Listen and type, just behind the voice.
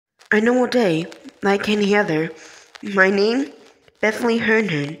A normal day, like any other. My name, Bethany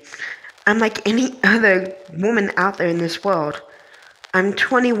Herndon. I'm like any other woman out there in this world. I'm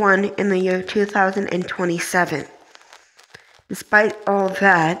 21 in the year 2027. Despite all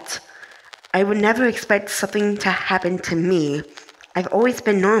that, I would never expect something to happen to me. I've always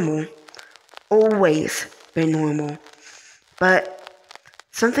been normal. Always been normal. But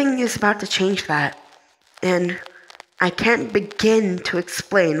something is about to change that. And I can't begin to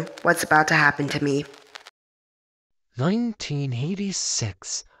explain what's about to happen to me.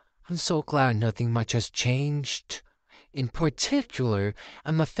 1986. I'm so glad nothing much has changed. In particular,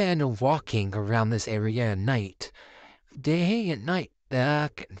 I'm a fan of walking around this area at night. Day and night,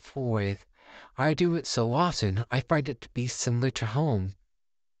 back and forth. I do it so often, I find it to be similar to home.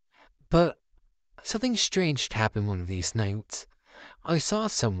 But something strange happened one of these nights. I saw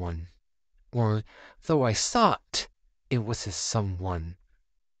someone, or though I thought it was a someone.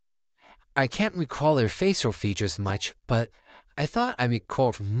 I can't recall their facial features much, but I thought I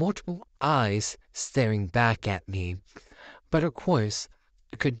recalled multiple eyes staring back at me. But of course,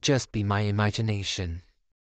 it could just be my imagination.